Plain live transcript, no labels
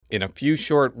In a few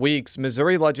short weeks,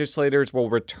 Missouri legislators will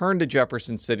return to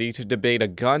Jefferson City to debate a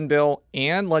gun bill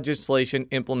and legislation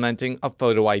implementing a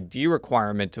photo ID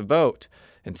requirement to vote.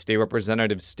 And State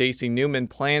Representative Stacey Newman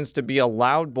plans to be a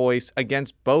loud voice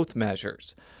against both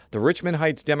measures. The Richmond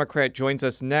Heights Democrat joins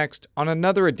us next on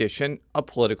another edition of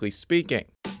Politically Speaking.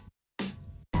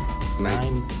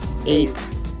 9, 8,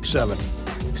 7,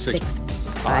 6,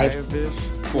 5,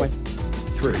 4,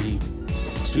 3,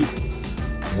 2,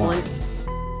 1.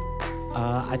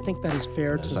 I think that is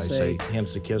fair to say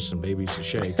hands to kiss and babies to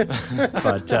shake.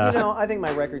 But I think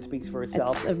my record speaks for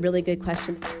itself. That's a really good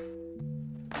question.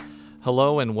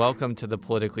 Hello and welcome to the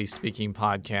Politically Speaking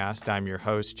podcast. I'm your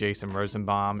host, Jason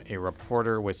Rosenbaum, a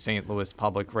reporter with St. Louis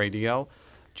Public Radio.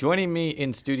 Joining me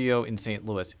in studio in St.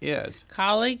 Louis is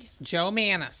colleague Joe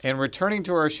Mannis. And returning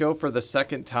to our show for the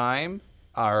second time,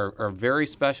 our very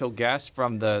special guest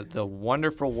from the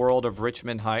wonderful world of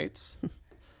Richmond Heights.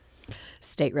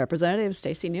 State Representative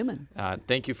Stacey Newman.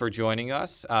 Thank you for joining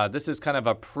us. This is kind of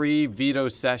a pre-veto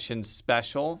session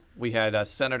special. We had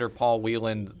Senator Paul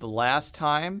Wieland the last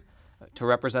time to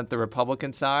represent the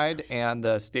Republican side, and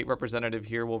the state representative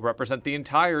here will represent the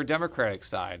entire Democratic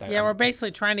side. Yeah, we're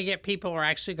basically trying to get people who are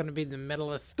actually going to be in the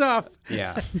middle of stuff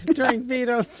during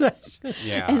veto session.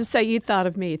 Yeah. And so you thought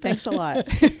of me. Thanks a lot.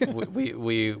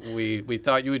 we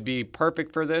thought you would be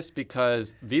perfect for this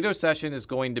because veto session is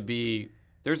going to be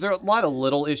there's a lot of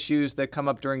little issues that come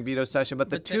up during veto session, but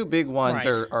the two big ones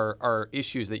are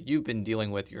issues that you've been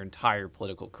dealing with your entire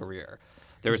political career.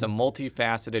 There's a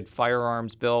multifaceted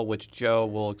firearms bill, which Joe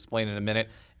will explain in a minute,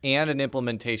 and an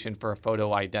implementation for a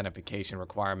photo identification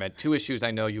requirement, two issues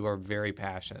I know you are very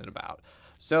passionate about.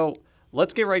 So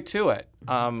let's get right to it.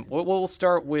 We'll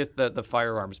start with the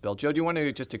firearms bill. Joe, do you want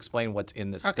to just explain what's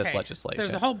in this legislation?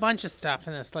 There's a whole bunch of stuff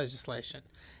in this legislation.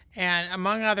 And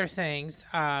among other things,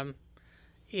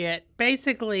 it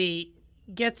basically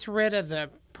gets rid of the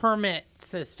permit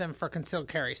system for concealed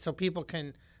carry, so people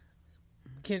can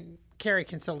carry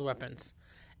concealed weapons.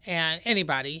 And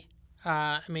anybody,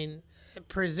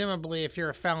 presumably if you're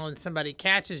a felon, somebody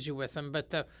catches you with them, but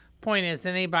the point is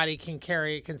anybody can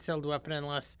carry a concealed weapon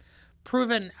unless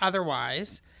proven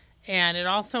otherwise. And it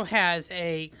also has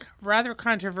a rather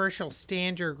controversial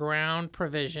stand your ground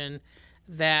provision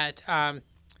that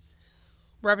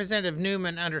Representative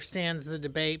Newman understands the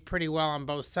debate pretty well on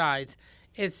both sides.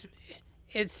 It's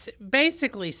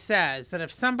basically says that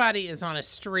if somebody is on a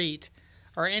street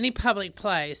or any public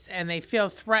place and they feel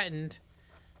threatened,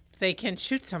 they can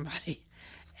shoot somebody.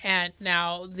 And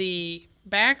now the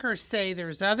backers say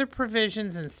there's other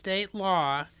provisions in state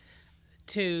law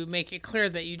to make it clear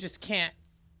that you just can't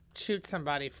shoot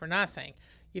somebody for nothing.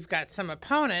 You've got some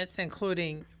opponents,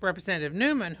 including Representative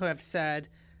Newman, who have said,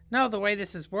 no, the way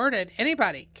this is worded,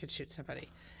 anybody could shoot somebody.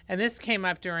 And this came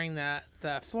up during the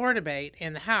floor debate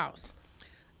in the House.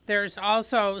 There's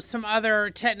also some other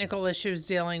technical issues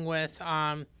dealing with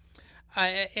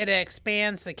it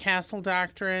expands the castle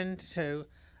doctrine to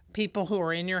people who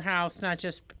are in your house, not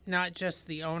just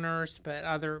the owners, but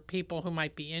other people who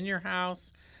might be in your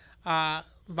house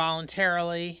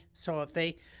voluntarily. So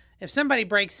if somebody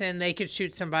breaks in, they could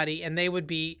shoot somebody, and they would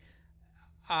be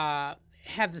have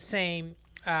the same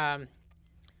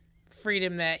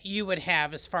freedom that you would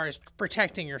have as far as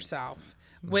protecting yourself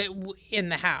in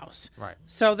the house. Right.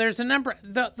 So there's a number.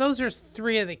 Those are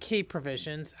three of the key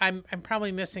provisions. I'm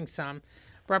probably missing some.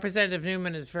 Representative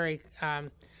Newman is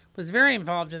was very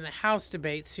involved in the House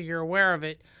debate, so you're aware of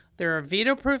it. There are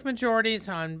veto-proof majorities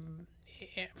from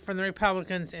the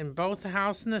Republicans in both the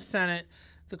House and the Senate.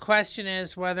 The question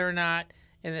is whether or not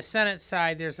in the Senate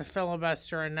side there's a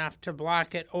filibuster enough to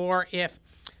block it, or if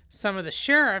some of the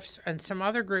sheriffs and some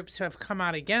other groups who have come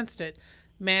out against it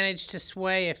managed to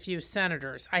sway a few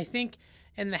senators. I think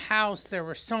in the House there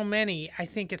were so many, I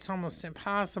think it's almost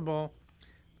impossible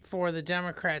for the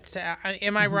Democrats to...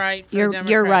 am I right?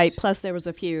 You're right. Plus there was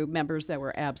a few members that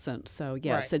were absent. So,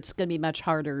 yes, right. It's going to be much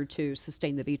harder to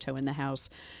sustain the veto in the House.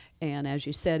 And as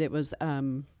you said, it was...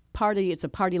 it's a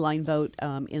party line vote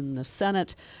in the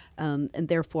Senate, and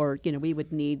therefore, we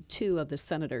would need two of the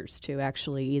senators to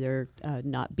actually either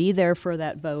not be there for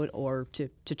that vote or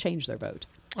to change their vote.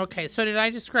 Okay, so did I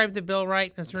describe the bill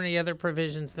right? Is there any other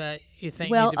provisions that you think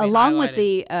well, need to be along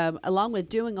highlighted? along with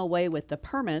doing away with the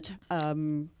permit,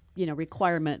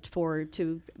 requirement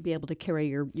to be able to carry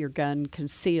your gun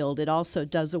concealed, it also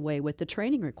does away with the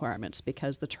training requirements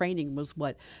because the training was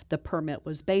what the permit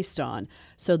was based on.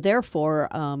 So therefore,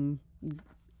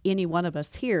 any one of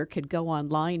us here could go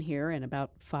online here in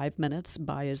about 5 minutes,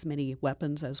 buy as many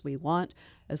weapons as we want,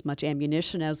 as much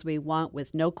ammunition as we want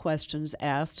with no questions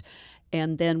asked.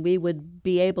 and then we would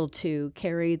be able to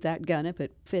carry that gun if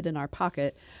it fit in our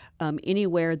pocket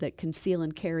anywhere that conceal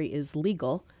and carry is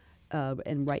legal.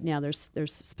 And right now, there's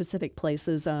specific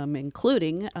places,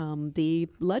 including the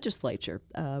legislature.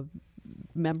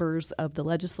 Members of the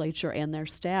legislature and their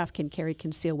staff can carry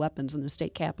concealed weapons in the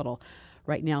state capitol.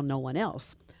 Right now, no one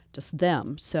else, just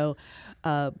them. So,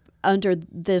 under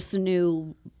this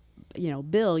new,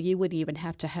 bill, you wouldn't even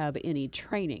have to have any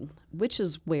training, which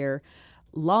is where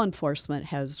law enforcement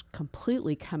has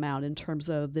completely come out in terms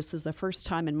of this is the first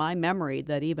time in my memory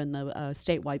that even the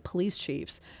statewide police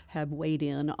chiefs have weighed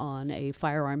in on a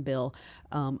firearm bill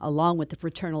along with the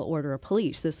Fraternal Order of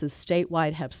Police. This is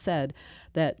statewide have said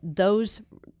that those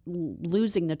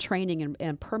losing the training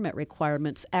and permit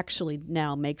requirements actually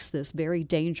now makes this very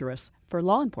dangerous for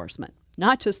law enforcement.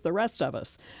 Not just the rest of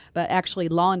us, but actually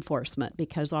law enforcement,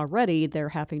 because already they're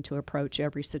having to approach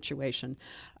every situation,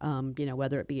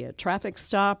 whether it be a traffic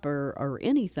stop or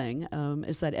anything,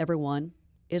 is that everyone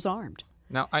is armed.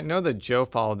 Now, I know that Joe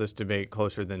followed this debate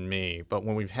closer than me, but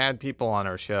when we've had people on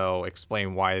our show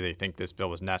explain why they think this bill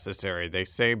was necessary, they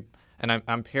say, and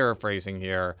I'm paraphrasing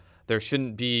here, there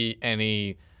shouldn't be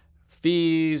any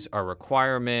fees or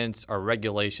requirements or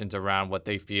regulations around what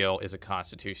they feel is a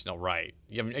constitutional right.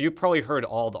 You've probably heard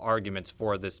all the arguments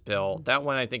for this bill. That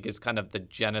one, I think, is kind of the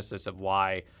genesis of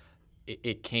why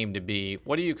it came to be.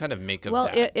 What do you kind of make of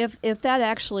that? Well, if that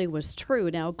actually was true,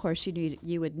 now, of course,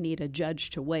 you would need a judge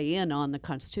to weigh in on the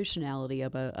constitutionality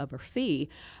of a fee.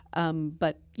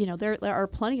 But, there are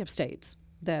plenty of states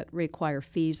that require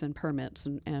fees and permits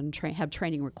and have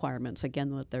training requirements.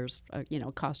 Again, that there's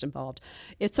cost involved.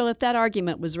 So if that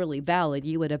argument was really valid,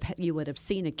 you would have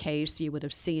seen a case, you would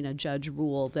have seen a judge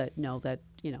rule that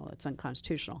it's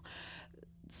unconstitutional.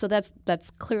 So that's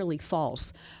clearly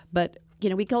false. But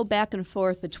we go back and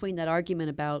forth between that argument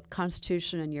about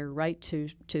Constitution and your right to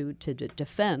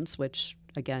defense, which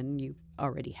again you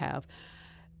already have.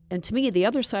 And to me, the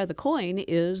other side of the coin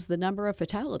is the number of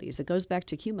fatalities. It goes back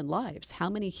to human lives. How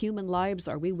many human lives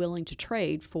are we willing to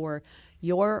trade for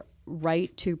your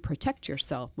right to protect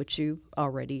yourself, which you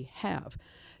already have?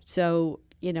 So,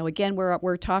 again,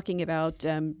 we're talking about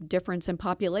difference in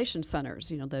population centers.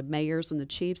 The mayors and the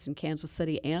chiefs in Kansas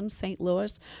City and St.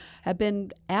 Louis have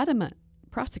been adamant,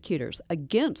 prosecutors,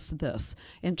 against this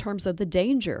in terms of the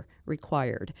danger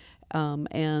required.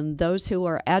 And those who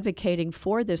are advocating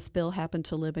for this bill happen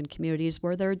to live in communities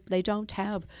where they don't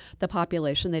have the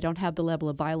population, they don't have the level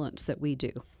of violence that we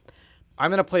do.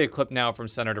 I'm going to play a clip now from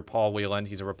Senator Paul Wieland.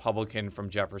 He's a Republican from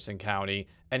Jefferson County,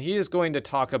 and he is going to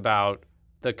talk about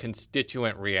the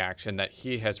constituent reaction that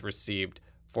he has received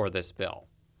for this bill.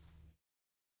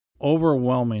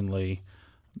 Overwhelmingly,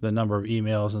 the number of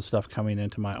emails and stuff coming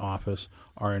into my office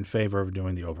are in favor of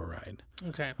doing the override.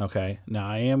 Okay. Now,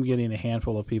 I am getting a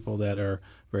handful of people that are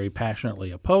very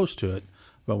passionately opposed to it,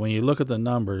 but when you look at the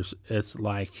numbers, it's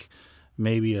like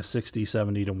maybe a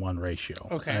 60-70 to 1 ratio.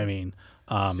 Okay. I mean,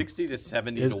 60 to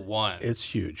 70 to 1. It's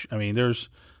huge. I mean,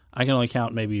 I can only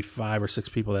count maybe 5 or 6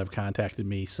 people that have contacted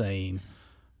me saying,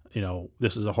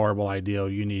 this is a horrible idea.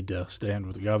 You need to stand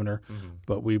with the governor. Mm-hmm.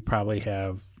 But we probably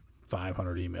have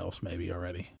 500 emails maybe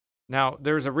already. Now,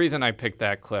 there's a reason I picked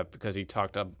that clip because he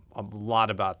talked a lot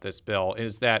about this bill,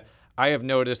 is that I have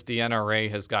noticed the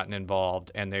NRA has gotten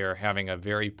involved and they are having a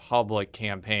very public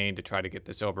campaign to try to get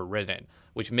this overridden,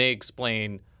 which may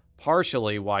explain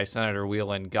partially why Senator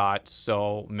Wieland got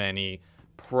so many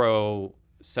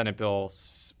pro-Senate Bill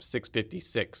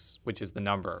 656, which is the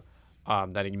number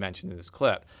that he mentioned in this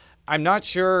clip. I'm not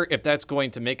sure if that's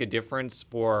going to make a difference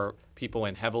for people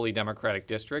in heavily Democratic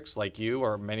districts like you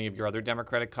or many of your other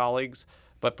Democratic colleagues,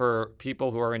 but for people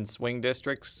who are in swing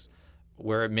districts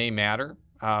where it may matter,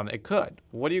 it could.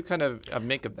 What do you kind of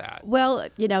make of that? Well,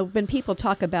 when people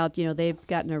talk about, they've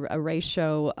gotten a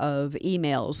ratio of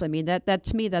emails, I mean, that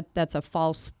to me, that's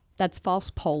false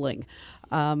polling.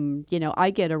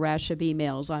 I get a rash of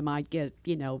emails. I might get,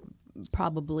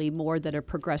 probably more that are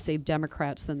progressive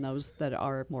Democrats than those that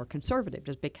are more conservative,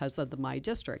 just because of my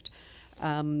district.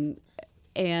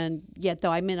 And yet,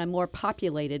 though, I'm in a more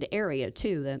populated area,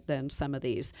 too, than some of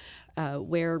these,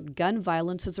 where gun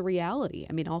violence is a reality.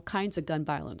 I mean, all kinds of gun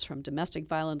violence, from domestic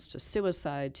violence to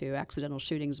suicide to accidental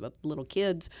shootings with little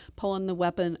kids pulling the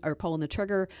weapon or pulling the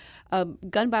trigger.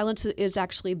 Gun violence is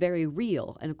actually very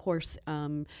real. And, of course,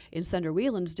 in Senator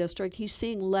Wieland's district, he's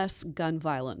seeing less gun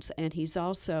violence. And he's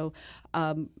also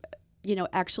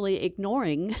actually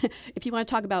ignoring. If you want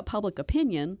to talk about public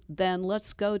opinion, then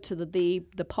let's go to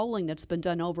the polling that's been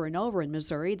done over and over in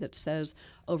Missouri that says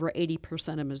over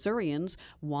 80% of Missourians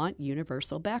want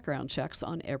universal background checks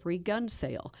on every gun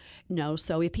sale.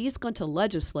 So if he's going to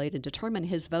legislate and determine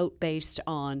his vote based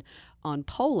on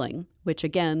polling, which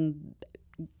again,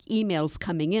 emails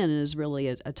coming in is really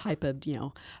a type of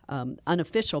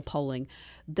unofficial polling,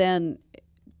 then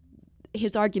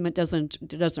his argument doesn't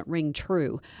ring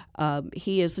true.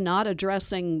 He is not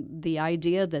addressing the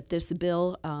idea that this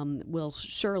bill will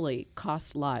surely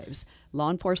cost lives. Law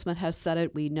enforcement has said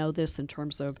it. We know this in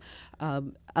terms of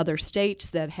other states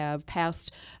that have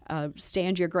passed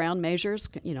stand your ground measures.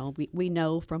 We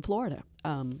know from Florida,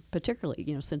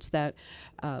 particularly, since that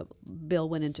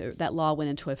law went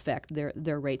into effect,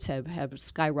 their rates have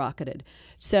skyrocketed.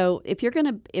 So if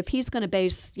he's gonna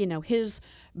base his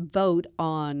vote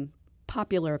on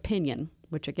popular opinion,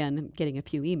 which again, getting a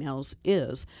few emails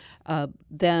is,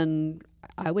 then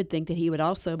I would think that he would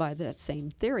also, by that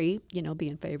same theory, be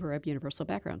in favor of universal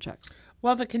background checks.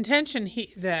 Well, the contention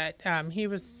he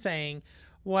was saying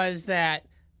was that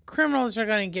criminals are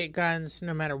going to get guns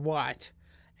no matter what.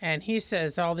 And he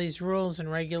says all these rules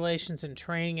and regulations and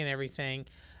training and everything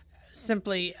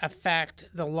simply affect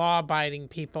the law-abiding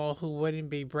people who wouldn't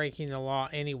be breaking the law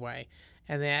anyway,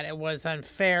 and that it was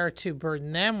unfair to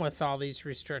burden them with all these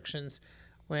restrictions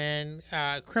when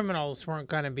criminals weren't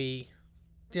going to be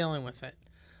dealing with it.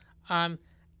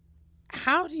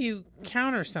 How do you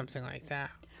counter something like that?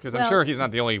 Because I'm sure he's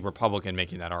not the only Republican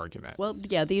making that argument. Well,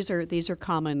 yeah, these are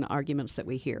common arguments that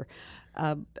we hear.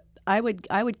 I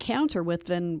would counter with,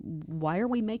 then why are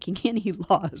we making any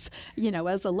laws?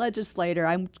 As a legislator,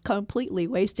 I'm completely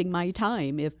wasting my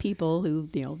time if people who,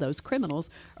 those criminals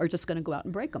are just going to go out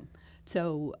and break them.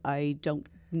 So I don't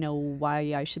know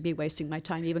why I should be wasting my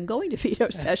time even going to veto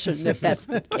session if that's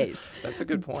the case. That's a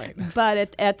good point.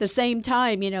 But at the same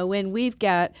time, when we've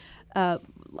got,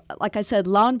 like I said,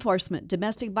 law enforcement,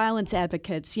 domestic violence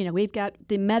advocates, we've got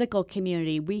the medical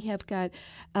community, we have got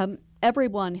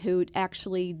everyone who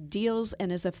actually deals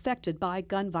and is affected by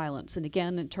gun violence. And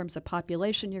again, in terms of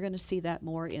population, you're going to see that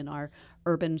more in our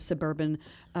urban, suburban,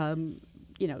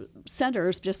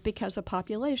 centers just because of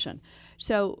population.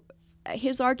 So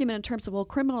his argument in terms of,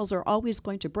 criminals are always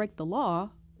going to break the law,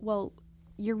 well,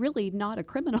 you're really not a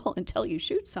criminal until you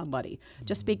shoot somebody.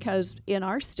 Just because in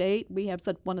our state, we have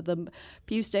one of the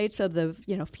few states of the,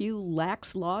 few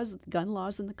lax gun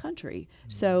laws in the country.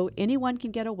 So anyone can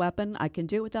get a weapon. I can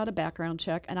do it without a background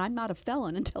check, and I'm not a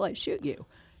felon until I shoot you.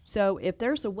 So if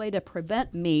there's a way to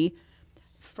prevent me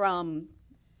from,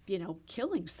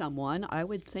 killing someone, I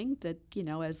would think that,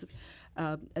 as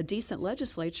a decent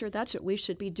legislature, that's what we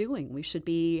should be doing. We should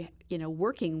be,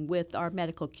 working with our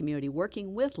medical community,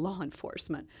 working with law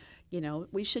enforcement.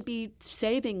 We should be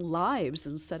saving lives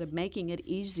instead of making it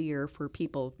easier for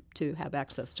people to have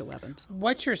access to weapons.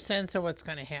 What's your sense of what's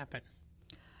going to happen?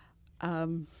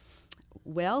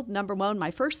 Well, number one,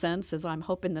 my first sense is I'm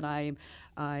hoping that I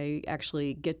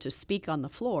actually get to speak on the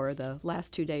floor. The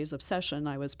last 2 days of session,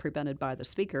 I was prevented by the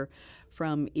speaker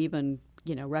from even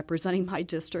representing my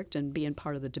district and being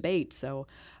part of the debate. So,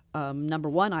 number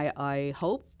one, I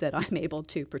hope that I'm able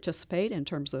to participate in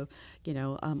terms of,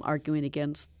 arguing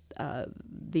against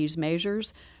these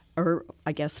measures, or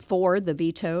I guess for the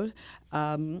veto.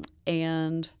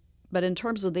 But in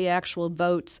terms of the actual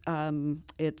votes,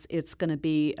 it's going to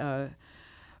be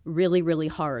really, really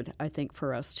hard, I think,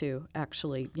 for us to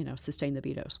actually, sustain the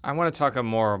vetoes. I want to talk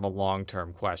more of a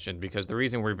long-term question, because the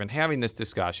reason we've been having this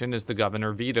discussion is the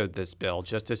governor vetoed this bill,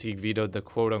 just as he vetoed the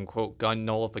quote-unquote gun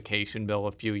nullification bill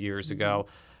a few years ago.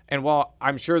 And while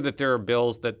I'm sure that there are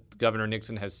bills that Governor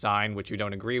Nixon has signed which you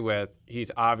don't agree with,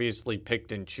 he's obviously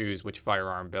picked and choose which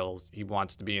firearm bills he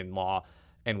wants to be in law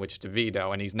and which to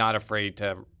veto, and he's not afraid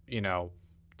to,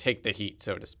 take the heat,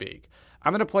 so to speak.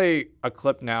 I'm going to play a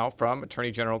clip now from Attorney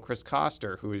General Chris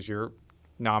Koster, who is your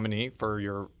nominee for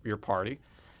your party,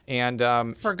 and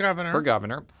for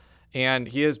governor. And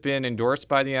he has been endorsed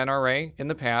by the NRA in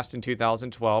the past, in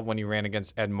 2012 when he ran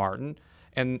against Ed Martin.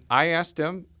 And I asked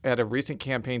him at a recent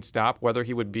campaign stop whether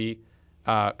he would be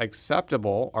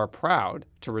acceptable or proud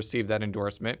to receive that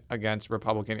endorsement against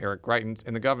Republican Eric Greitens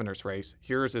in the governor's race.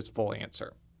 Here's his full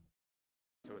answer.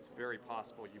 So it's very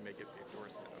possible you may get the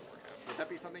endorsement over him. Would that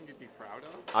be something you'd be proud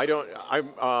of?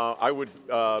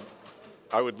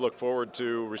 I would look forward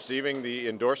to receiving the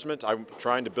endorsement. I'm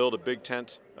trying to build a big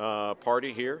tent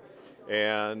party here,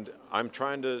 and I'm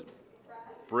trying to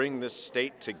bring this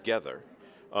state together.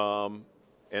 And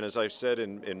as I've said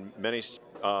in many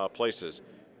places,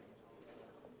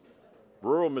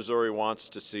 rural Missouri wants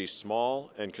to see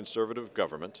small and conservative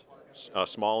government,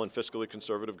 small and fiscally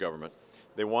conservative government.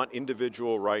 They want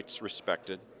individual rights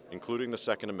respected, including the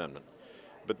Second Amendment.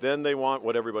 But then they want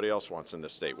what everybody else wants in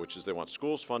this state, which is they want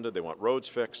schools funded, they want roads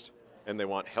fixed, and they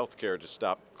want health care to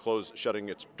stop shutting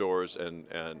its doors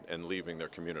and leaving their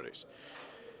communities.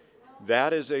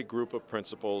 That is a group of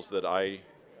principles that I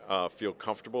feel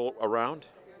comfortable around,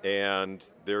 and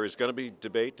there is going to be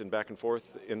debate and back and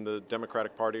forth in the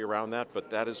Democratic Party around that,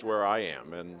 but that is where I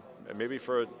am. And maybe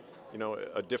for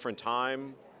a different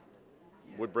time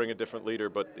would bring a different leader,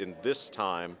 but in this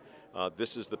time,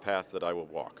 this is the path that I will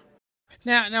walk.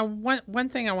 Now, one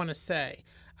thing I want to say,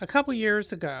 a couple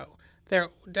years ago,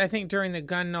 I think during the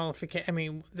gun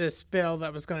nullification, this bill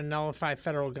that was going to nullify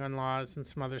federal gun laws and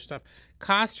some other stuff,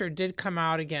 Koster did come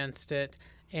out against it,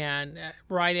 and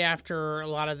right after a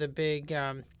lot of the big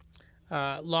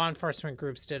law enforcement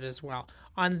groups did as well.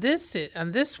 On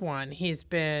this one, he's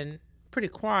been pretty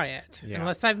quiet,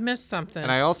 unless I've missed something.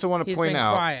 And I also want to point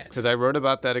out, because I wrote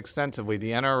about that extensively,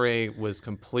 the NRA was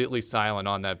completely silent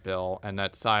on that bill, and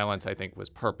that silence, I think, was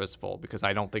purposeful, because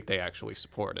I don't think they actually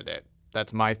supported it.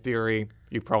 That's my theory.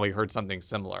 You've probably heard something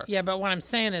similar. Yeah, but what I'm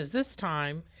saying is this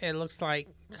time, it looks like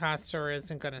Koster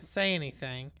isn't going to say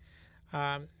anything,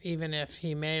 even if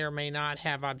he may or may not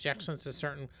have objections to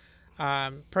certain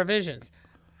provisions.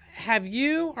 Have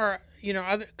you, or,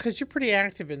 because you're pretty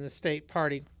active in the state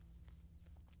party,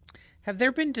 have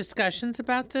there been discussions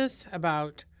about this?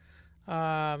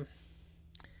 Are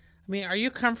you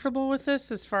comfortable with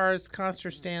this as far as Koster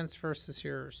stands versus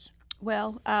yours?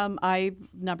 Well, I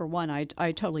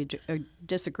totally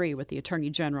disagree with the Attorney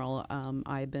General.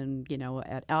 I've been,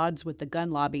 at odds with the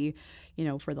gun lobby,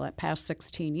 for the past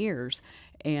 16 years.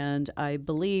 And I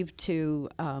believe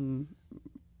I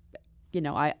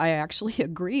actually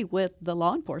agree with the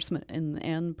law enforcement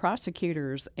and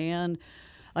prosecutors and,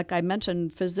 like I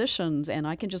mentioned, physicians, and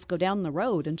I can just go down the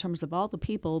road in terms of all the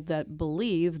people that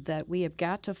believe that we have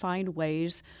got to find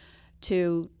ways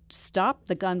to stop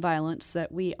the gun violence that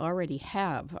we already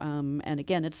have. And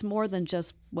again, it's more than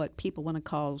just what people want to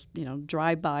call,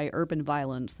 drive-by urban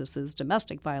violence. This is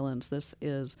domestic violence. This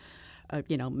is,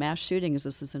 mass shootings.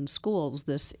 This is in schools.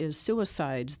 This is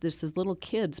suicides. This is little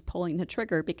kids pulling the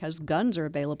trigger because guns are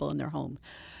available in their home.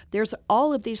 There's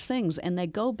all of these things, and they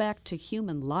go back to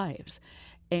human lives.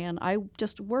 And I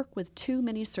just work with too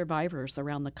many survivors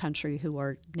around the country who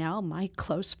are now my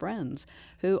close friends,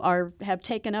 who have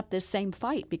taken up this same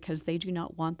fight because they do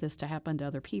not want this to happen to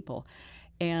other people.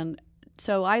 And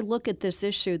so I look at this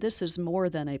issue, this is more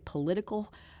than a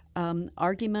political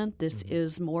argument. This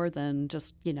is more than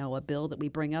just, a bill that we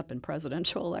bring up in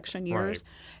presidential election years.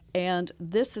 Right. And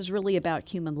this is really about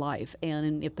human life.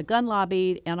 And if the gun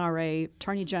lobby, NRA,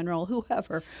 Attorney General,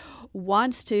 whoever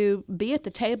wants to be at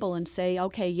the table and say,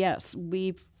 okay, yes,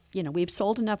 we've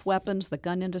sold enough weapons, the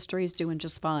gun industry is doing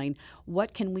just fine.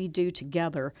 What can we do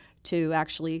together to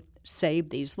actually save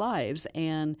these lives?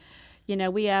 And,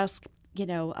 we ask,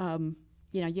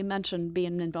 you mentioned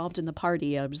being involved in the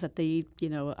party. I was at the,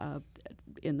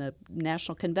 in the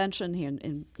national convention here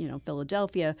in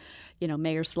Philadelphia.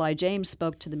 Mayor Sly James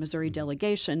spoke to the Missouri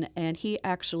delegation, and he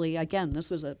actually, again, this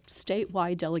was a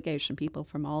statewide delegation. People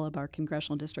from all of our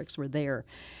congressional districts were there,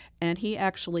 and he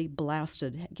actually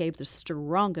gave the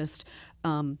strongest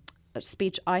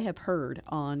speech I have heard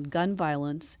on gun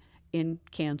violence in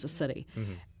Kansas City.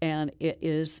 Mm-hmm. And it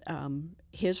is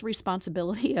his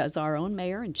responsibility as our own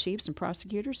mayor and chiefs and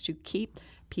prosecutors to keep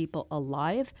people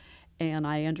alive. And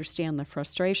I understand the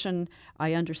frustration.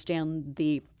 I understand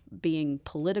the being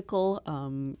political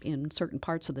in certain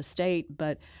parts of the state.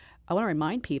 But I want to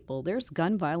remind people there's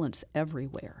gun violence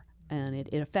everywhere. And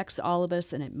it affects all of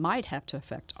us, and it might have to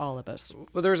affect all of us.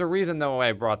 Well, there's a reason, though, why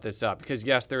I brought this up. Because,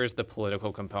 yes, there is the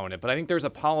political component. But I think there's a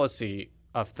policy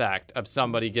effect of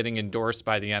somebody getting endorsed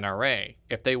by the NRA.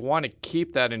 If they want to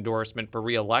keep that endorsement for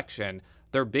re-election,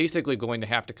 they're basically going to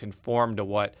have to conform to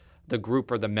what the group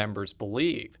or the members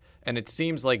believe. And it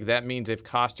seems like that means if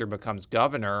Koster becomes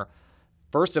governor,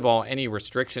 first of all, any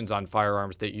restrictions on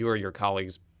firearms that you or your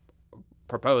colleagues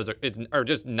propose are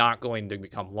just not going to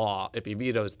become law if he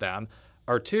vetoes them.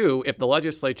 Or two, if the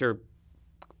legislature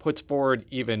puts forward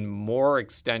even more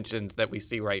extensions that we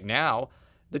see right now,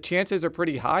 the chances are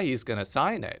pretty high he's going to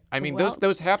sign it. I mean,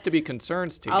 those have to be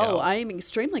concerns to you. Oh, I'm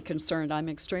extremely concerned. I'm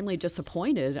extremely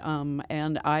disappointed,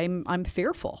 and I'm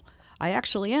fearful. I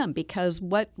actually am, because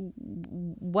what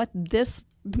this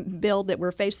bill that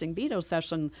we're facing veto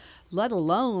session, let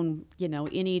alone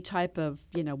any type of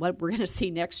what we're going to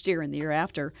see next year and the year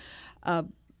after,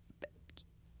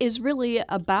 is really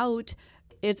about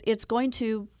it's going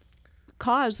to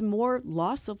cause more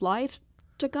loss of life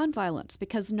to gun violence,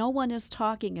 because no one is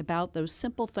talking about those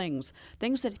simple things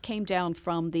that came down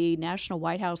from the National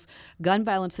White House Gun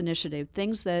Violence Initiative,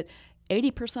 things that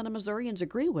 80% of Missourians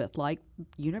agree with, like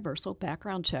universal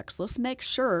background checks. Let's make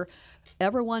sure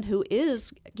everyone who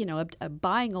is,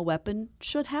 buying a weapon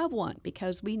should have one,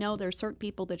 because we know there are certain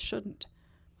people that shouldn't.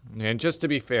 And just to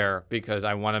be fair, because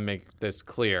I want to make this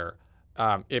clear,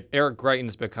 if Eric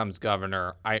Greitens becomes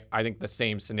governor, I think the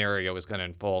same scenario is going to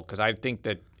unfold, because I think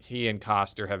that he and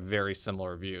Koster have very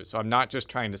similar views. So I'm not just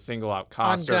trying to single out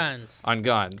Koster on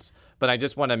guns, but I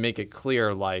just want to make it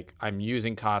clear, like, I'm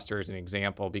using Koster as an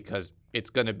example because it's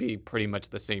going to be pretty much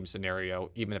the same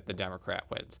scenario, even if the Democrat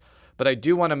wins. But I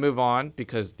do want to move on,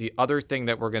 because the other thing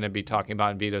that we're going to be talking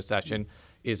about in veto session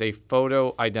is a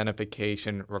photo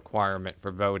identification requirement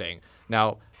for voting.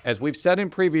 Now, as we've said in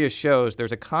previous shows,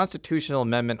 there's a constitutional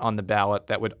amendment on the ballot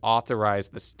that would authorize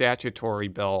the statutory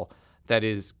bill that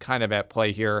is kind of at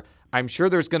play here. I'm sure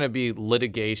there's going to be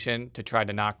litigation to try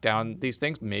to knock down these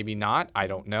things. Maybe not. I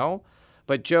don't know.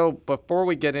 But, Joe, before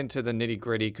we get into the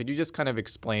nitty-gritty, could you just kind of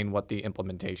explain what the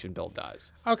implementation bill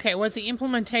does? Okay, what the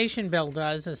implementation bill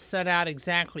does is set out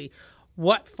exactly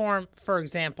what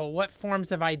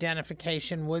forms of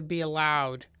identification would be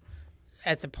allowed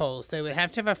at the polls. They would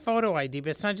have to have a photo ID, but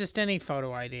it's not just any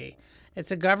photo ID.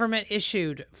 It's a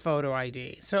government-issued photo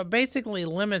ID. So it basically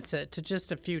limits it to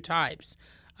just a few types.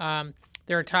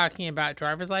 They're talking about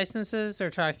driver's licenses. They're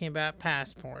talking about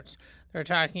passports. They're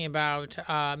talking about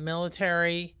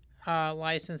military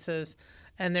licenses.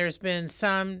 And there's been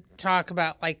some talk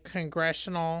about, like,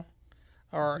 congressional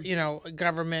or,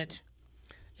 government,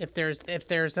 if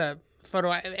there's a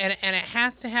photo, and it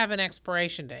has to have an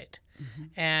expiration date.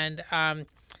 Mm-hmm. And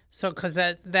so because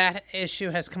that issue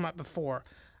has come up before.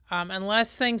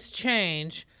 Unless things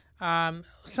change,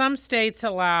 some states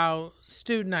allow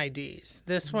student IDs.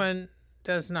 This one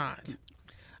does not.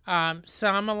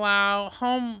 Some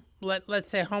allow let's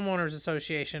say homeowners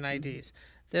association IDs.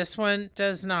 This one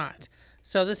does not.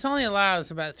 So this only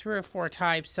allows about 3 or 4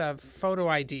 types of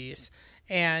photo IDs.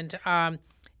 And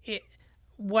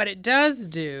what it does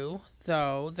do,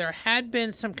 though, there had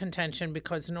been some contention,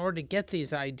 because in order to get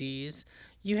these IDs,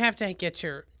 you have to get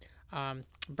your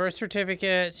birth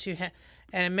certificates. And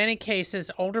in many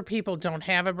cases, older people don't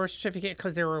have a birth certificate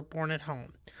because they were born at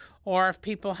home. Or if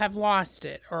people have lost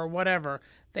it or whatever,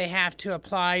 they have to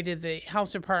apply to the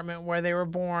health department where they were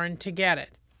born to get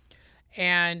it.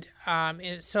 And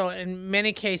so in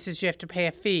many cases, you have to pay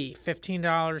a fee, $15,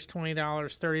 $20,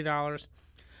 $30.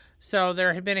 So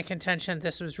there had been a contention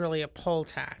this was really a poll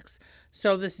tax.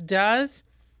 So this does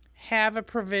have a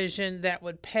provision that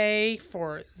would pay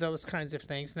for those kinds of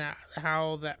things. Now,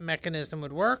 how that mechanism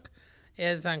would work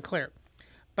is unclear.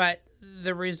 But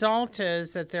the result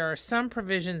is that there are some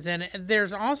provisions in it.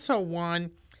 There's also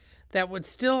one that would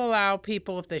still allow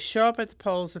people, if they show up at the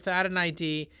polls without an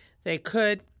ID, they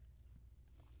could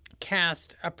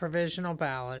cast a provisional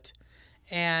ballot.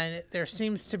 And there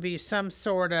seems to be some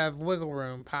sort of wiggle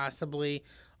room, possibly,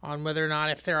 on whether or not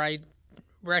if they're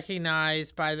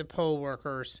recognized by the poll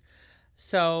workers.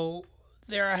 So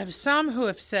there are some who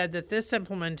have said that this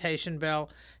implementation bill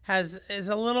is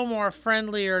a little more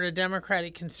friendlier to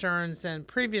Democratic concerns than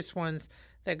previous ones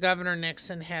that Governor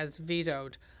Nixon has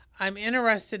vetoed. I'm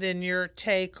interested in your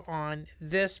take on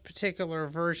this particular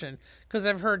version, because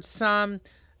I've heard some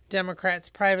Democrats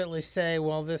privately say,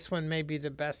 well, this one may be the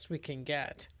best we can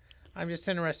get. I'm just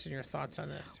interested in your thoughts on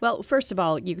this. Well, first of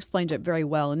all, you explained it very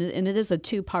well, and it is a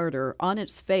two-parter. On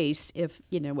its face, if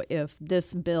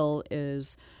this bill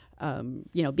is,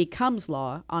 becomes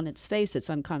law, on its face, it's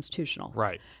unconstitutional.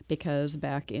 Right. Because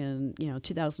back in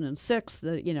 2006,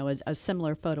 a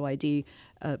similar photo ID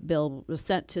bill was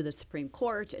sent to the Supreme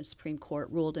Court, and Supreme Court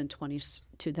ruled in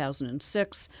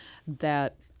 2006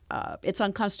 that it's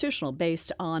unconstitutional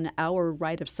based on our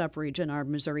right of suffrage in our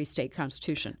Missouri state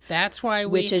constitution. That's why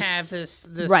we have this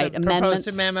right, proposed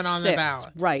amendment on 6, the ballot.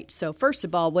 Right. So first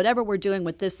of all, whatever we're doing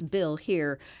with this bill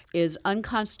here is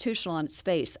unconstitutional on its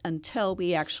face until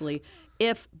we actually,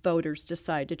 if voters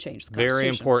decide to change the Constitution. Very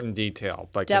important detail,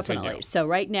 but definitely. Continue. So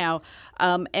right now,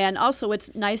 and also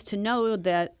it's nice to know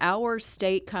that our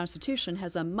state Constitution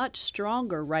has a much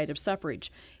stronger right of suffrage,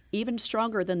 even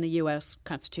stronger than the U.S.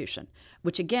 Constitution,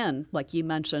 which again, like you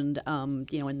mentioned,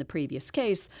 in the previous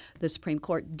case, the Supreme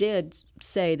Court did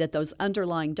say that those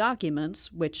underlying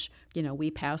documents, which, we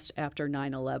passed after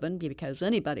 9/11 because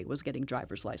anybody was getting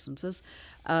driver's licenses,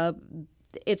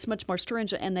 it's much more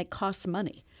stringent and they cost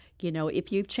money.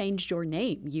 If you've changed your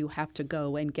name, you have to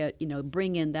go and get,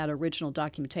 bring in that original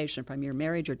documentation from your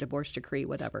marriage or divorce decree,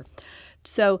 whatever.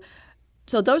 So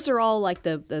So those are all like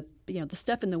the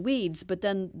stuff in the weeds. But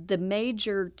then the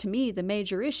major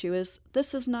issue is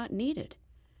this is not needed.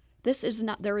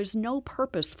 There is no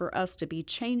purpose for us to be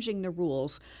changing the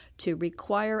rules to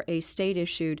require a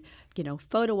state-issued,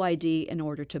 photo ID in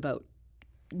order to vote.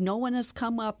 No one has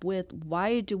come up with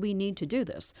why do we need to do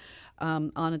this.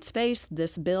 On its face,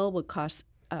 this bill would cost,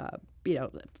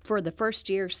 for the first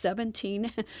year,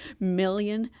 $17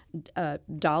 million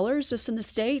just in the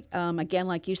state. Again,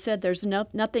 like you said, there's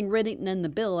nothing written in the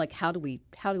bill like how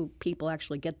do people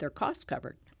actually get their costs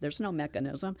covered. There's no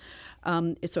mechanism.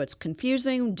 So it's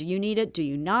confusing. Do you need it? Do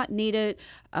you not need it?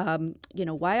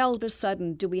 Why all of a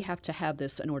sudden do we have to have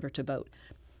this in order to vote?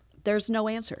 There's no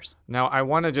answers. Now, I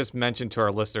want to just mention to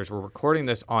our listeners, we're recording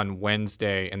this on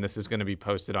Wednesday, and this is going to be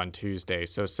posted on Tuesday.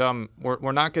 So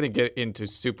we're not going to get into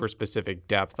super specific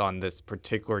depth on this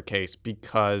particular case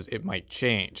because it might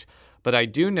change. But I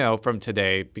do know from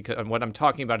today, because what I'm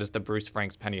talking about is the Bruce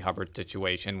Franks Penny Hubbard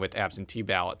situation with absentee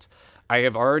ballots. I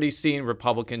have already seen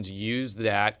Republicans use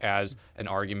that as an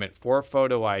argument for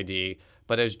photo ID.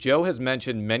 But as Joe has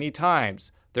mentioned many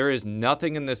times, there is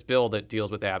nothing in this bill that deals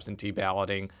with absentee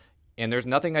balloting. And there's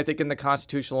nothing, I think, in the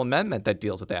constitutional amendment that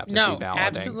deals with absentee balloting. No,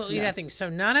 absolutely nothing. So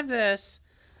none of this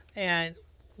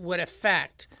would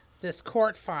affect this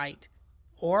court fight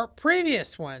or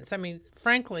previous ones. I mean,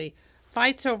 frankly,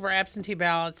 fights over absentee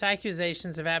ballots,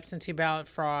 accusations of absentee ballot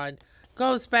fraud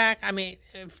goes back,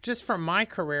 just from my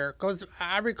career,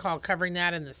 I recall covering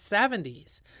that in the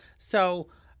 70s. So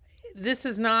this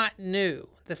is not new.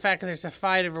 The fact that there's a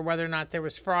fight over whether or not there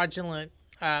was fraudulent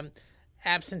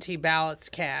absentee ballots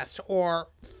cast or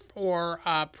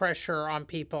pressure on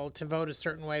people to vote a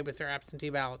certain way with their absentee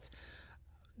ballots.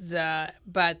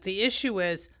 But the issue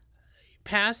is,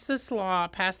 pass this law,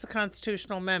 pass the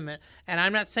constitutional amendment, and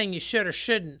I'm not saying you should or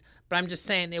shouldn't, but I'm just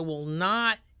saying it will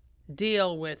not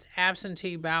deal with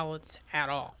absentee ballots at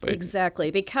all. Exactly,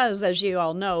 because as you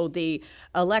all know, the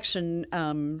election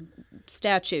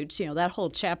statutes, that whole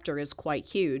chapter is quite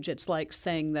huge. It's like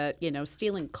saying that,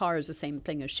 stealing cars is the same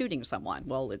thing as shooting someone.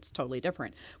 Well, it's totally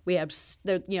different. We have,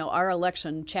 our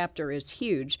election chapter is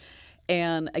huge.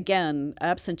 And again,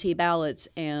 absentee ballots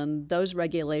and those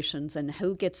regulations and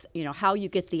who gets, how you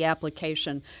get the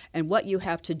application and what you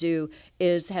have to do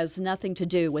has nothing to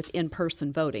do with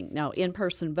in-person voting. Now,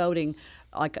 in-person voting,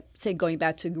 like say going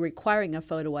back to requiring a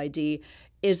photo ID,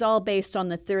 is all based on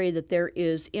the theory that there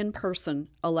is in-person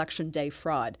election day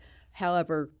fraud.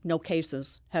 However, no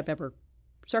cases have ever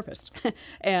surfaced.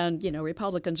 And,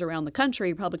 Republicans around the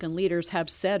country, Republican leaders have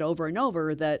said over and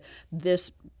over that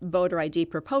this voter ID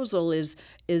proposal is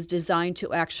designed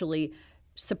to actually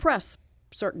suppress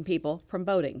certain people from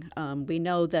voting. We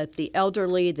know that the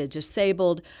elderly, the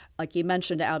disabled, like you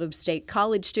mentioned, out-of-state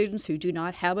college students who do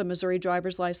not have a Missouri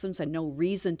driver's license and no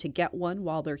reason to get one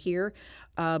while they're here.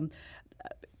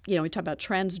 We talk about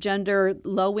transgender,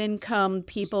 low-income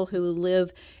people who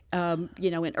live,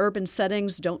 in urban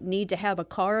settings, don't need to have a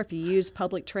car if you use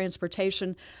public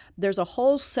transportation. There's a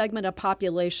whole segment of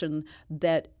population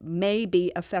that may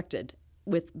be affected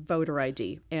with voter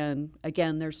ID. And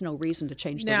again, there's no reason to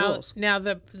change the rules. Now,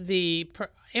 the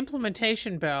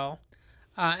implementation bill,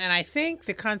 and I think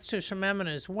the constitutional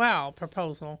amendment as well,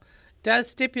 proposal, does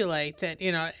stipulate that,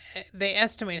 they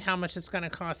estimate how much it's going to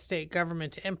cost state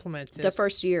government to implement this. The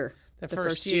first year. The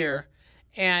first year.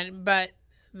 But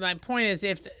my point is,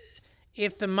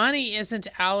 if the money isn't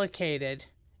allocated,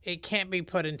 it can't be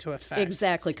put into effect.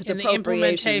 Exactly, because the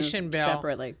implementation bill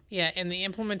separately. Yeah, in the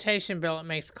implementation bill, it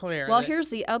makes clear. Well, here's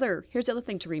the other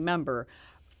thing to remember.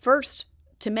 First,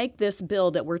 to make this bill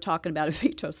that we're talking about a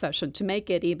veto session, to make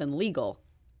it even legal,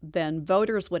 then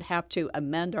voters would have to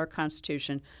amend our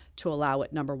Constitution to allow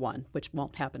it, number one, which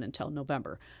won't happen until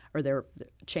November, or their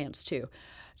chance to.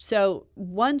 So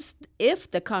if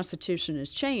the Constitution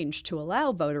is changed to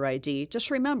allow voter ID,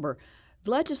 just remember, the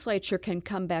legislature can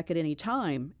come back at any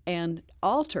time and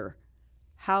alter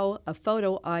how a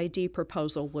photo ID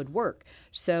proposal would work.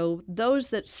 So those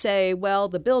that say, well,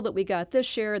 the bill that we got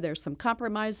this year, there's some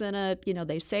compromise in it,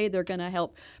 they say they're going to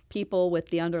help people with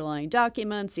the underlying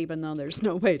documents, even though there's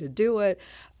no way to do it,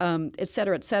 et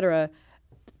cetera, et cetera.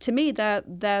 To me,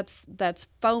 that's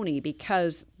phony,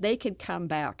 because they could come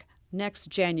back next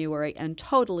January and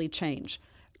totally change.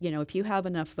 If you have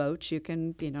enough votes, you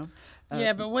can,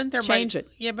 but wouldn't there change it.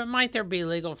 Yeah, but might there be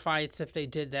legal fights if they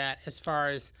did that, as far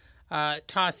as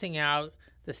tossing out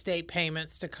the state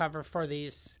payments to cover for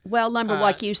these. Well,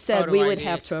 like you said, we would IDs.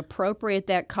 have to appropriate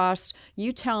that cost.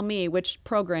 You tell me which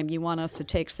program you want us to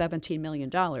take $17 million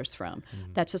from.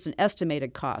 That's just an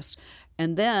estimated cost.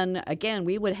 And then, again,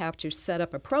 we would have to set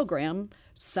up a program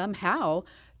somehow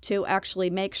to actually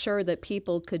make sure that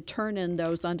people could turn in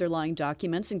those underlying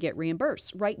documents and get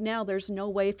reimbursed. Right now, there's no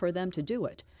way for them to do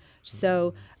it.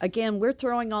 So, again, we're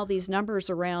throwing all these numbers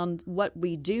around. What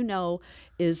we do know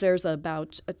is there's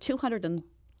about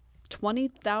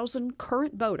 220,000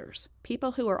 current voters,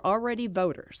 people who are already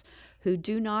voters, who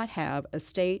do not have a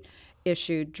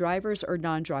state-issued driver's or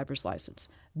non-driver's license.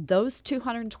 Those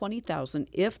 220,000,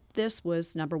 if this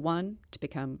was, number one, to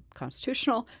become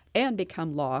constitutional and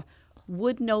become law,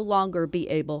 would no longer be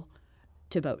able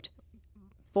to vote.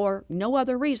 For no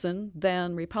other reason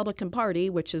than Republican Party,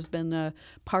 which has been a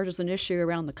partisan issue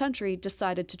around the country,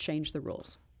 decided to change the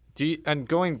rules. And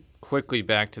going quickly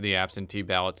back to the absentee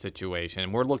ballot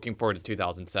situation, we're looking forward to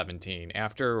 2017.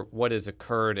 After what has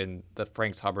occurred in the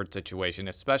Franks Hubbard situation,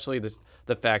 especially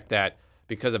the fact that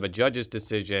because of a judge's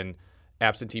decision,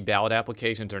 absentee ballot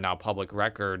applications are now public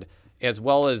record, as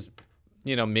well as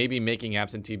maybe making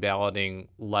absentee balloting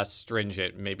less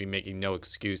stringent, maybe making no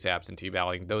excuse absentee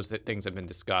balloting. Those things have been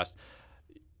discussed.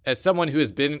 As someone who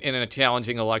has been in a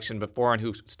challenging election before and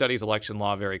who studies election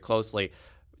law very closely,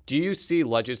 do you see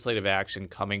legislative action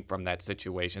coming from that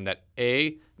situation that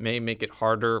A, may make it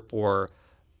harder for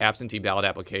absentee ballot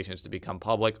applications to become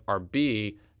public, or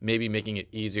B, maybe making it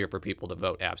easier for people to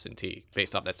vote absentee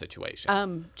based off that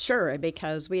situation? Sure,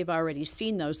 because we've already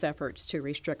seen those efforts to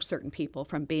restrict certain people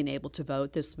from being able to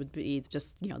vote. This would be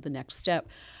just, the next step.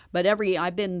 But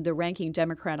I've been the ranking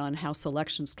Democrat on House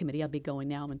Elections Committee. I'll be going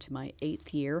now into my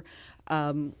 8th year.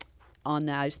 On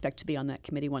that, I expect to be on that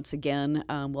committee once again.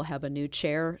 We'll have a new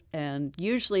chair. And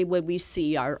usually when we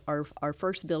see our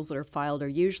first bills that are filed are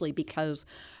usually because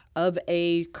of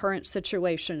a current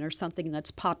situation or something that's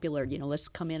popular. Let's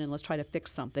come in and let's try to fix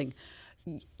something.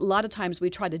 A lot of times we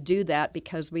try to do that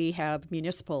because we have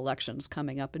municipal elections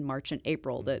coming up in March and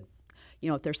April that,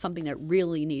 if there's something that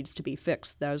really needs to be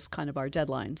fixed, those kind of our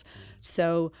deadlines.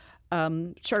 So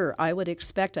sure, I would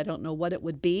expect, I don't know what it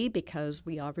would be because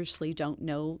we obviously don't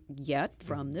know yet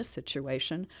from this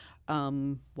situation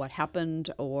what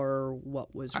happened or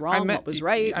what was wrong, what was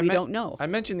right. We don't know. I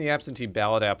mentioned the absentee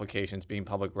ballot applications being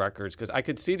public records because I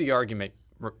could see the argument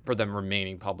for them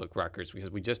remaining public records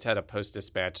because we just had a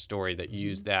Post-Dispatch story that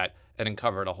used that and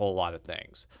uncovered a whole lot of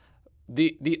things.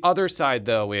 The other side,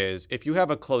 though, is if you have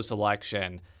a close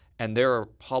election and they're a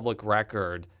public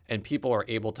record and people are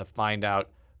able to find out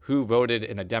who voted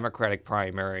in a Democratic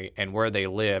primary and where they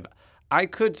live, I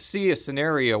could see a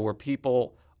scenario where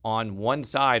people on one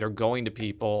side are going to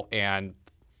people and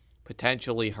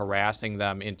potentially harassing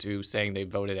them into saying they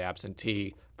voted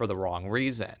absentee for the wrong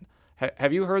reason.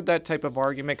 Have you heard that type of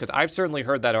argument? Because I've certainly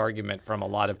heard that argument from a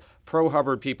lot of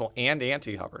pro-Hubbard people and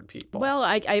anti-Hubbard people. Well,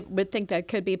 I would think that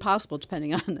could be possible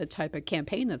depending on the type of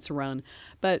campaign that's run.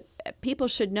 But people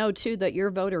should know, too, that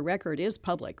your voter record is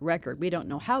public record. We don't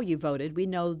know how you voted. We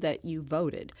know that you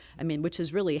voted. Which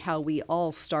is really how we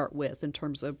all start with in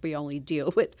terms of we only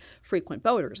deal with frequent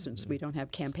voters since we don't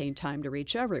have campaign time to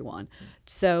reach everyone.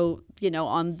 So,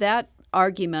 on that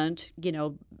argument,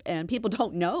 and people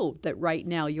don't know that right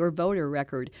now your voter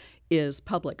record is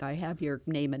public. I have your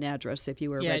name and address if you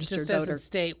were a registered voter. Yeah, it just doesn't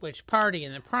state which party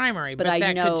in the primary, but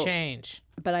that could change.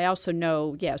 But I also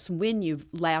know, yes, when you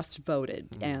last voted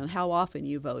and how often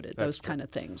you voted, those kind of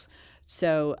things.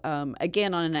 So,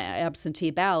 again, on an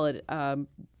absentee ballot,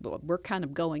 we're kind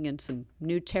of going in some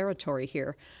new territory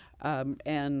here,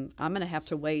 and I'm going to have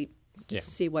to wait to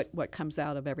see what comes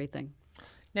out of everything.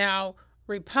 Now,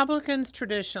 Republicans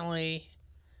traditionally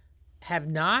have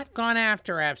not gone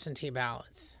after absentee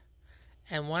ballots.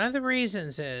 And one of the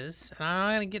reasons is, and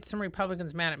I'm going to get some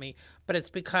Republicans mad at me, but it's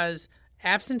because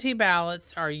absentee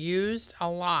ballots are used a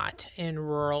lot in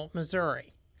rural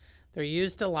Missouri. They're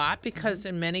used a lot because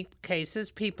in many cases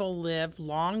people live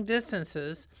long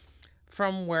distances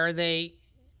from where they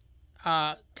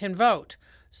can vote.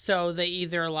 So they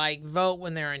either vote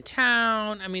when they're in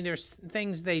town. There's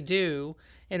things they do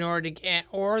in order to get,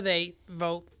 or they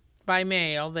vote by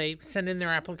mail. They send in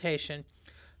their application.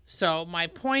 So my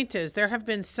point is there have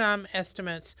been some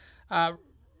estimates.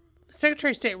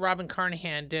 Secretary of State Robin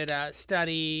Carnahan did a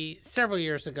study several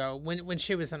years ago when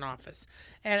she was in office,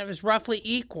 and it was roughly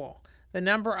equal, the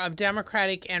number of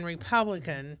Democratic and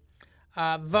Republican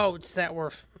votes that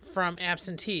were from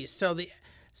absentees.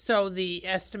 So the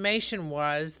estimation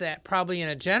was that probably in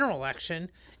a general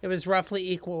election, it was roughly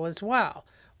equal as well.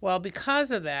 Well,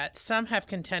 because of that, some have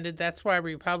contended that's why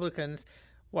Republicans,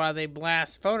 while they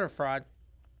blast voter fraud,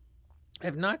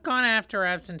 have not gone after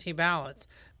absentee ballots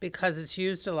because it's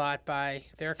used a lot by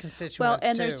their constituents. Well,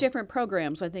 and too. There's different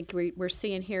programs. I think we're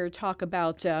seeing here talk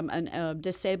about a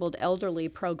disabled elderly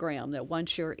program that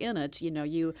once you're in it,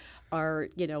 you are,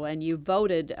 and you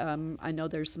voted. I know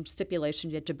there's some stipulation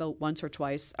you have to vote once or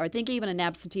twice. I think even an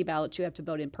absentee ballot, you have to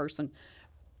vote in person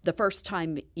the first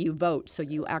time you vote, so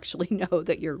you actually know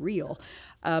that you're real.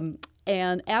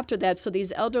 And after that, so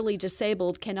these elderly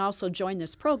disabled can also join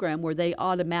this program where they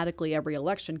automatically, every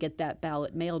election, get that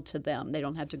ballot mailed to them. They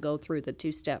don't have to go through the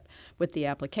two-step with the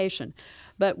application.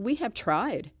 But we have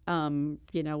tried. One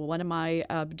of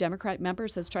my Democrat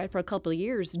members has tried for a couple of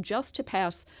years just to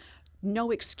pass no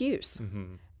excuse.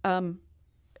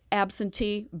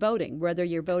 Absentee voting, whether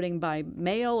you're voting by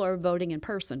mail or voting in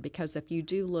person, because if you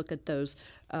do look at those,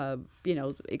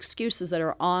 excuses that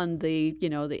are on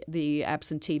the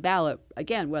absentee ballot,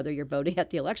 again, whether you're voting at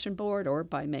the election board or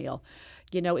by mail,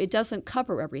 it doesn't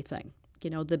cover everything.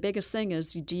 The biggest thing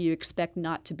is, do you expect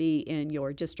not to be in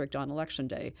your district on election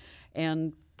day?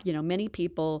 And many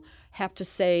people have to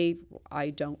say,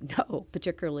 I don't know,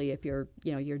 particularly if your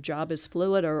job is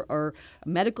fluid or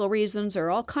medical reasons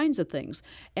or all kinds of things.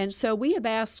 And so we have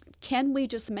asked, can we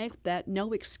just make that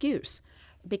no excuse?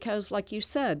 Because like you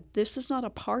said, this is not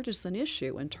a partisan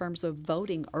issue in terms of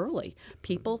voting early.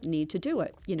 People need to do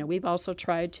it. We've also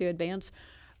tried to advance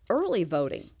early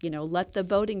voting, let the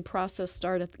voting process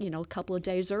start a couple of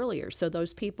days earlier, so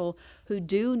those people who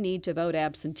do need to vote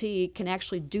absentee can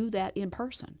actually do that in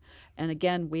person. And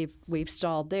again, we've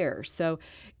stalled there. So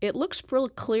it looks real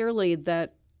clearly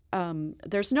that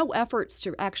there's no efforts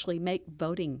to actually make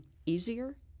voting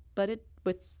easier, but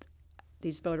with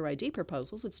these voter ID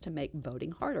proposals, it's to make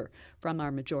voting harder from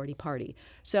our majority party.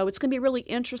 So it's going to be really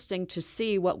interesting to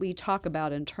see what we talk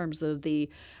about in terms of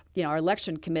our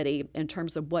election committee, in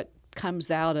terms of what comes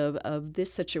out of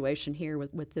this situation here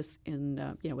with this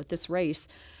with this race.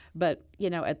 But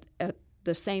at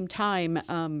the same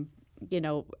time,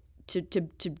 to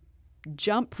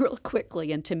jump real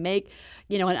quickly and to make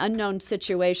an unknown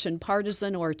situation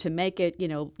partisan, or to make it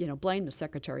blame the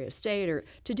Secretary of State, or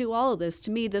to do all of this,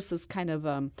 to me this is kind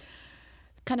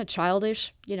of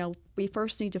childish. We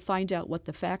first need to find out what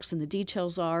the facts and the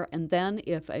details are, and then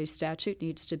if a statute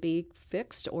needs to be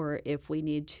fixed, or if we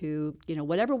need to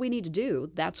whatever we need to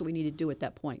do, that's what we need to do at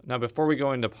that point. Now, before we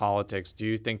go into politics, do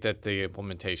you think that the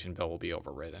implementation bill will be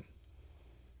overridden?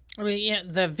 I mean, yeah,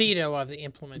 the veto of the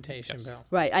implementation bill.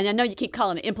 Right. And I know you keep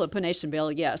calling it implementation bill,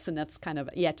 yes, and that's kind of,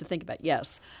 you have to think about,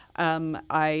 yes.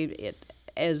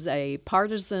 As a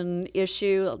partisan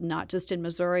issue, not just in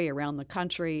Missouri, around the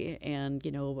country, and,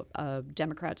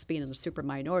 Democrats being in the super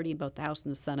minority in both the House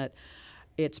and the Senate,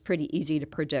 it's pretty easy to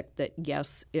predict that,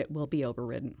 yes, it will be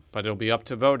overridden. But it'll be up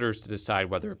to voters to decide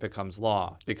whether it becomes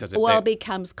law. Because it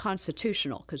becomes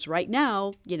constitutional. Because right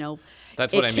now,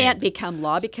 that's what it can't become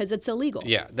law because it's illegal.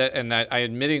 Yeah, I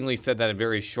admittingly said that in a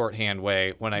very shorthand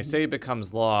way. When I say it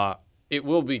becomes law, it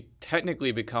will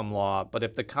technically become law, but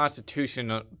if the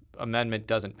Constitution amendment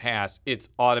doesn't pass, it's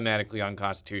automatically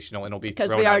unconstitutional, and it'll be thrown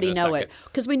out in a second. Because we already know it.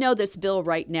 Because we know this bill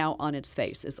right now on its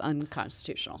face is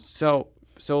unconstitutional.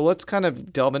 So let's kind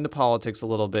of delve into politics a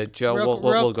little bit. Joe,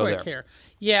 we'll go there. Here.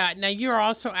 Yeah, now you're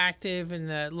also active in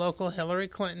the local Hillary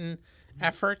Clinton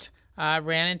effort.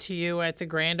 Ran into you at the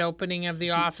grand opening of the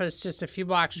office just a few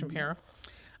blocks from here.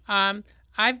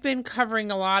 I've been covering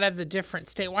a lot of the different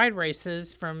statewide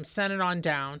races from Senate on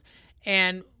down,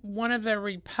 and one of the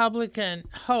Republican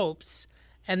hopes,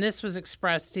 and this was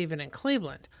expressed even in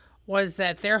Cleveland, was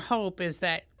that their hope is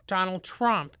that Donald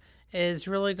Trump is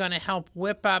really going to help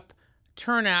whip up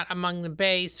turnout among the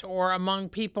base, or among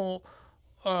people,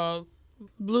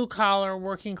 blue-collar,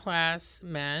 working-class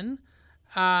men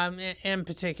in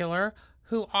particular,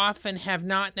 who often have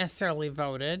not necessarily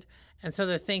voted. And so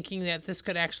they're thinking that this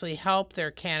could actually help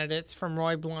their candidates from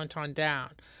Roy Blunt on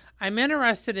down. I'm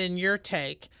interested in your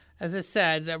take. As I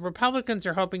said, the Republicans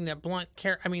are hoping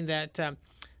that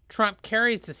Trump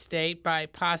carries the state by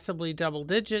possibly double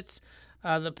digits.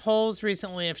 The polls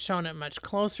recently have shown it much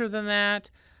closer than that.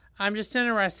 I'm just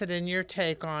interested in your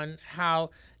take on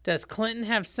does Clinton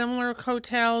have similar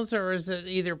coattails, or is it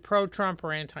either pro-Trump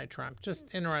or anti-Trump? Just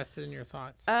interested in your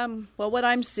thoughts. Well, what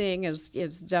I'm seeing is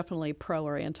definitely pro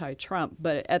or anti-Trump.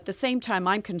 But at the same time,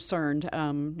 I'm concerned,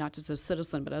 not just as a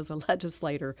citizen, but as a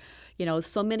legislator.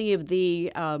 So many of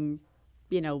the,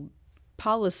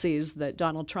 policies that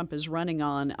Donald Trump is running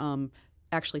on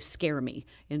actually scare me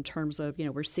in terms of,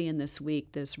 we're seeing this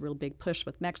week this real big push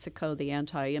with Mexico, the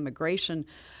anti-immigration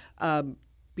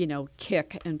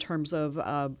kick in terms of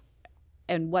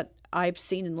and what I've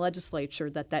seen in the legislature,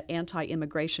 that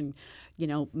anti-immigration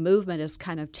movement is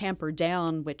kind of tampered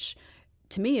down, which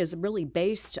to me, is really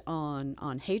based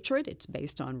on hatred. It's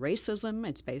based on racism.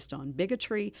 It's based on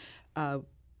bigotry.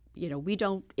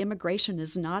 Immigration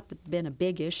has not been a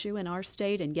big issue in our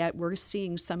state, and yet we're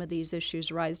seeing some of these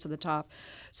issues rise to the top.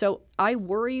 So I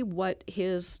worry what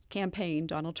his campaign,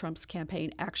 Donald Trump's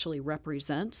campaign, actually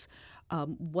represents,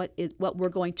 what we're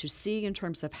going to see in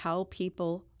terms of how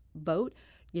people vote.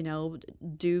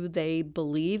 Do they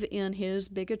believe in his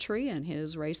bigotry and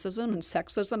his racism and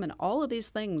sexism and all of these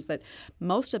things that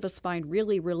most of us find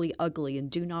really, really ugly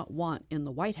and do not want in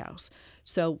the White House?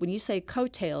 So when you say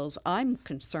coattails, I'm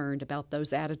concerned about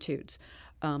those attitudes.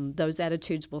 Those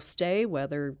attitudes will stay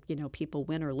whether, people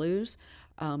win or lose,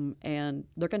 and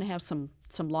they're going to have some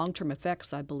long-term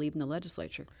effects, I believe, in the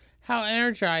legislature. How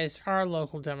energized are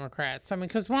local Democrats? I mean,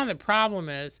 because one of the problem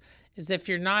is if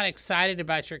you're not excited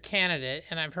about your candidate,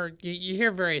 and I've heard you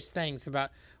hear various things about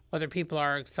whether people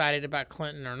are excited about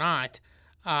Clinton or not,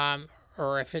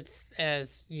 or if it's,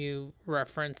 as you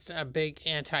referenced, a big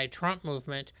anti-Trump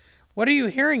movement. What are you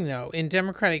hearing, though, in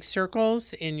Democratic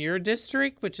circles in your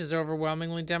district, which is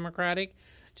overwhelmingly Democratic?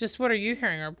 Just what are you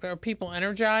hearing? Are people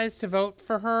energized to vote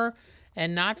for her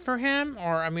and not for him?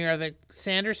 Or, are the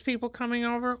Sanders people coming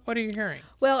over? What are you hearing?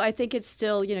 Well, I think it's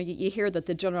still, you hear that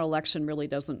the general election really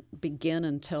doesn't begin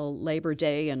until Labor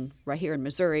Day, and right here in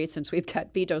Missouri, since we've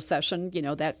got veto session,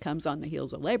 that comes on the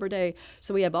heels of Labor Day.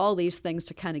 So we have all these things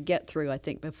to kind of get through, I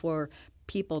think, before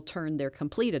people turn their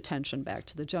complete attention back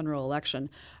to the general election.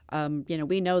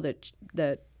 We know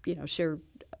that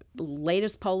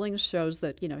latest polling shows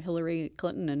that Hillary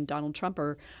Clinton and Donald Trump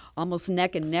are almost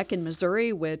neck and neck in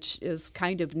Missouri, which is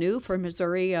kind of new for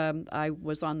Missouri. I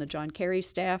was on the John Kerry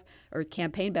staff or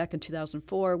campaign back in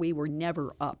 2004. We were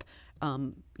never up,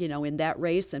 in that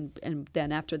race, and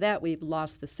then after that, we've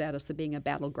lost the status of being a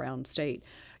battleground state.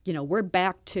 We're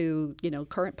back to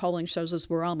current polling shows us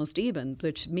we're almost even,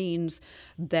 which means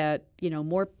that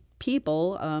more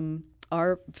people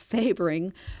are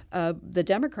favoring the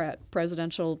Democrat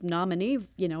presidential nominee,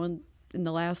 in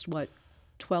the last,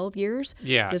 12 years?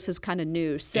 Yeah. This is kind of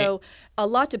new. So a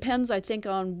lot depends, I think,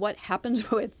 on what happens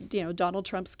with, Donald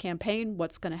Trump's campaign,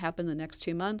 what's going to happen the next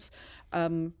 2 months.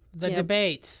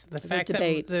 Debates.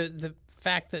 The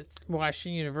fact that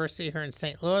Washington University here in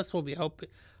St. Louis will be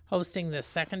hosting the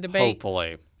second debate.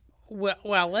 Hopefully.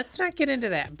 Well, let's not get into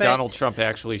that. But Donald Trump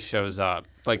actually shows up,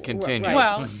 but continue. Right.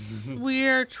 Well,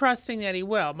 we're trusting that he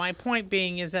will. My point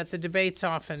being is that the debates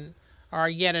often are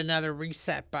yet another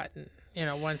reset button.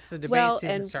 Once the debate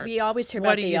season starts. Well, and we always hear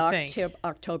about the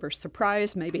October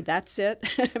surprise. Maybe that's it.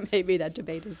 Maybe that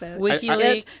debate is it.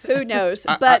 WikiLeaks. Who knows?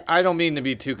 But I don't mean to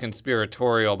be too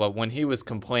conspiratorial, but when he was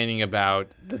complaining about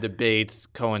the debates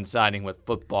coinciding with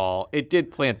football, it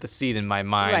did plant the seed in my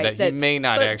mind that he may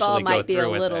not actually go through with it. Football might be a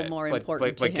little more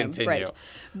important to him. Continue. Right.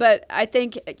 But I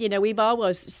think, we've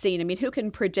always seen, who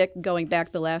can predict going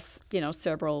back the last,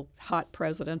 several hot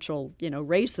presidential,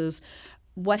 races,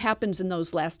 what happens in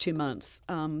those last 2 months.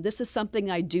 This is something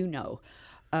I do know.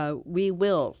 We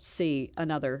will see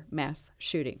another mass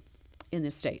shooting in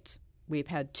the states. We've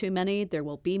had too many. There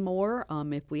will be more.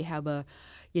 If we have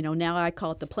now I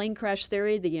call it the plane crash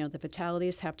theory. The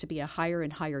fatalities have to be a higher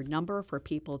and higher number for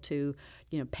people to,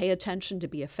 pay attention, to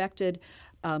be affected.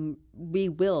 We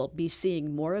will be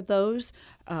seeing more of those,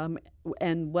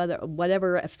 and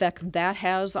whatever effect that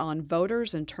has on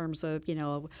voters in terms of,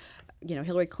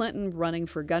 Hillary Clinton running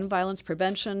for gun violence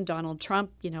prevention, Donald Trump,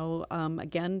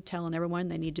 again telling everyone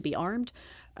they need to be armed.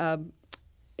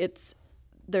 There's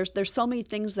so many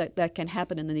things that can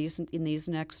happen in these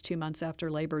next 2 months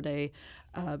after Labor Day,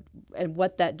 and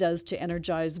what that does to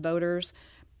energize voters.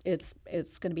 It's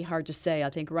going to be hard to say.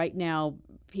 I think right now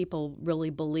people really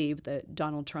believe that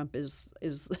Donald Trump is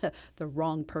the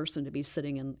wrong person to be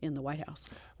sitting in the White House.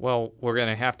 Well, we're going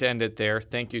to have to end it there.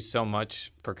 Thank you so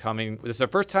much for coming. This is our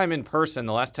first time in person.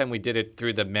 The last time we did it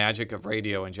through the magic of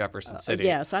radio in Jefferson City.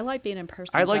 Yes, I like being in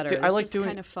person better. This is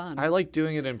kind of fun. I like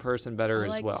doing it in person better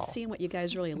as well. I like seeing what you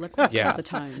guys really look like all the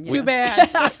time. Too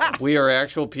bad. We are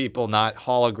actual people, not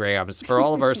holograms. For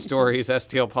all of our stories,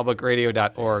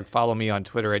 stlpublicradio.org. Follow me on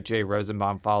Twitter at Jay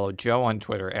Rosenbaum. Follow Joe on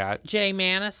Twitter at Jay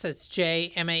Mannies. It's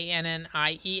JMANNIES.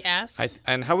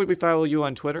 And how would we follow you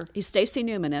on Twitter? He's Stacey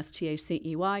Newman,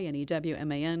 STACEYNEWMAN,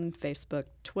 Facebook,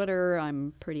 Twitter.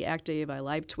 I'm pretty active. I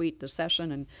live tweet the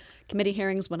session and committee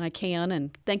hearings when I can.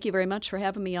 And thank you very much for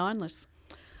having me on. Let's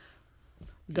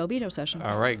go veto session.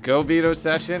 All right, go veto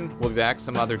session. We'll be back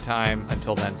some other time.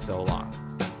 Until then, so long.